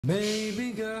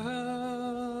Baby girl,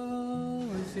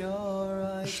 with your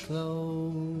eyes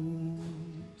closed,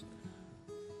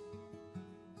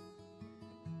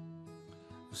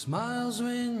 smiles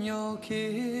when you're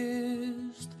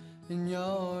kissed in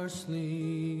your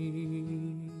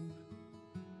sleep,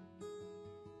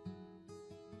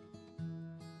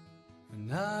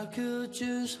 and I could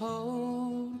just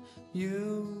hold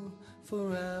you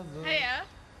forever. Hiya.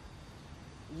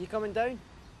 You coming down?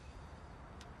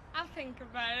 I'll think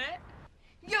about it.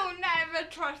 You'll never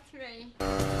trust me.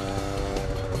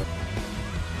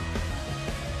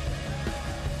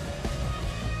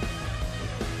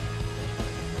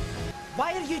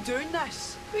 Why are you doing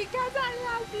this? Because I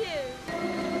love you.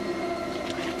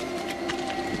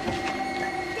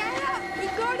 Get up. We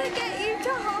gotta get you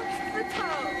to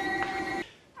hospital.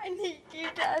 I need you,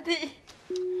 Daddy.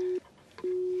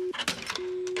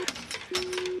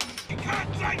 You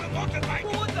can't drive a motorbike!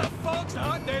 What the fuck's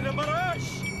that down the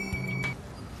barrage?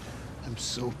 I'm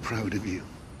so proud of you.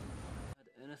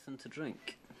 Had anything to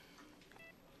drink?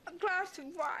 A glass of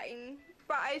wine,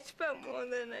 but I spilled more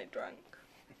than I drank.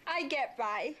 I get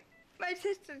by. My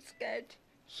sister's good.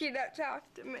 She looks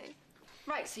after me.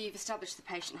 Right, so you've established the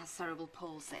patient has cerebral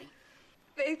palsy.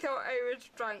 They thought I was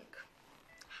drunk.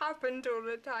 Happened all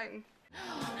the time.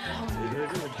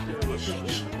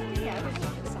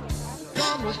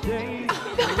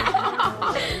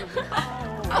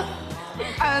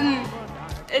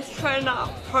 It's for an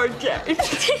art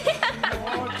project.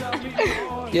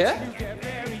 Yeah?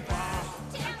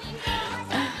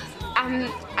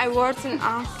 I wasn't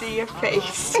after your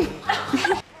face.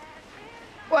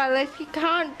 Well, if you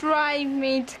can't drive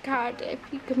me to Cardiff,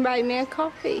 you can buy me a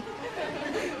coffee.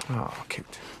 Oh,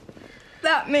 cute.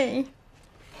 That me?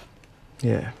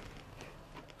 Yeah.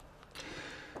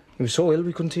 You were so ill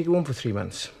we couldn't take you home for 3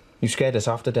 months. You scared us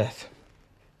after death.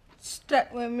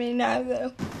 Stuck with me now,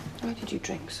 though. Why did you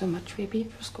drink so much, baby?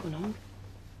 What's going on?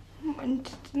 I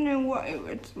wanted to know what it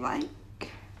was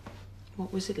like.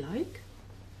 What was it like?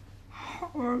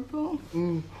 Horrible.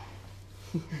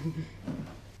 Is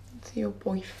he your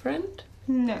boyfriend?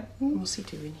 No. What's he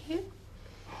doing here?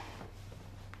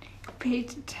 He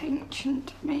paid attention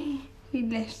to me. He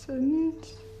listened.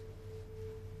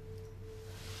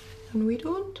 And we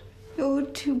don't? You're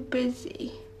too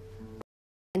busy.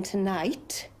 And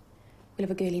tonight, we'll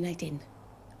have a girly night in.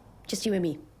 Just you and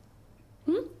me.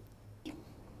 Hmm?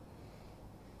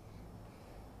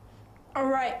 All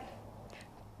right.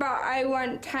 But I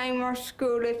want time off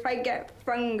school if I get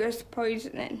fungus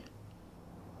poisoning.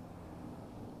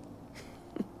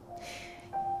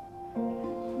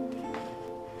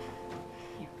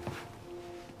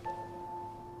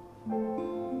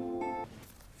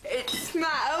 It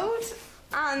smells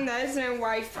and there's no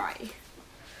Wi-Fi.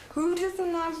 Who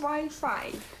doesn't have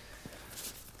Wi-Fi?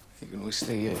 You can always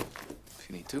stay here if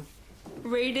you need to.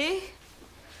 Really?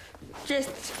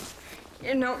 Just,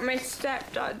 you're not my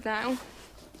stepdad now.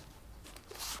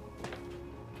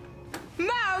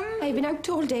 Mum! I've been out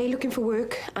all day looking for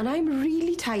work, and I'm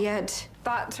really tired.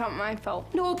 That's not my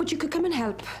fault. No, but you could come and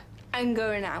help. I'm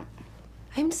going out.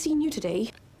 I haven't seen you today.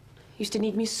 You used to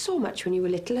need me so much when you were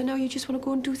little, and now you just want to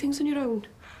go and do things on your own.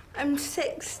 I'm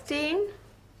 16.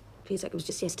 Feels like it was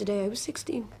just yesterday I was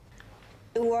 16.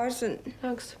 It wasn't.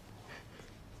 Thanks.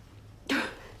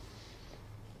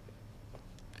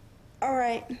 All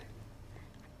right.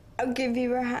 I'll give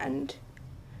you a hand.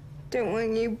 Don't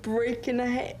want you breaking a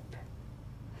hip.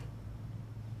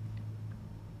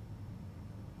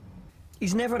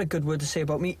 He's never had a good word to say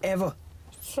about me, ever.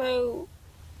 So,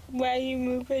 where you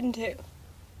moving to?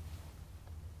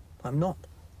 I'm not.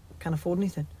 Can't afford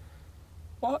anything.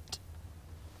 What?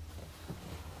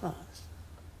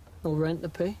 No rent to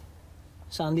pay.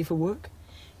 Sandy for work.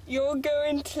 You're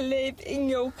going to live in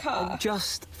your car?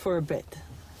 Just for a bit.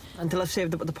 Until I've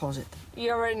saved up a deposit.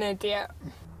 You're an idiot.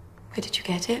 Where did you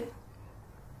get it?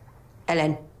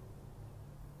 Ellen.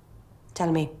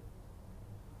 Tell me.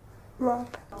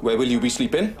 Rob. Where will you be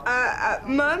sleeping? At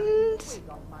Mum's?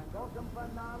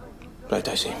 Right,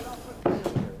 I see.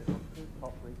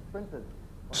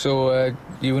 So,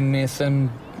 you and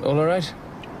Nathan all alright?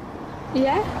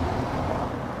 Yeah?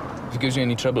 If it gives you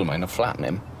any trouble, mind, I'll flatten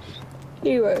him.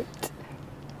 You won't.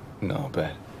 No, I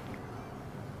bet.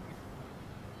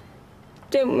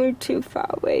 Don't move too far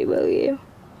away, will you?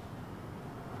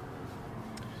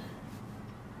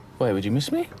 Why, would you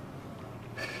miss me?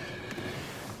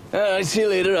 Alright, see you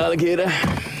later, alligator.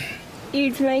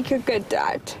 You'd make a good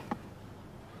dad.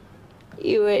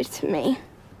 You with me.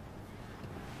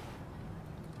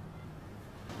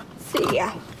 See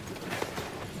ya.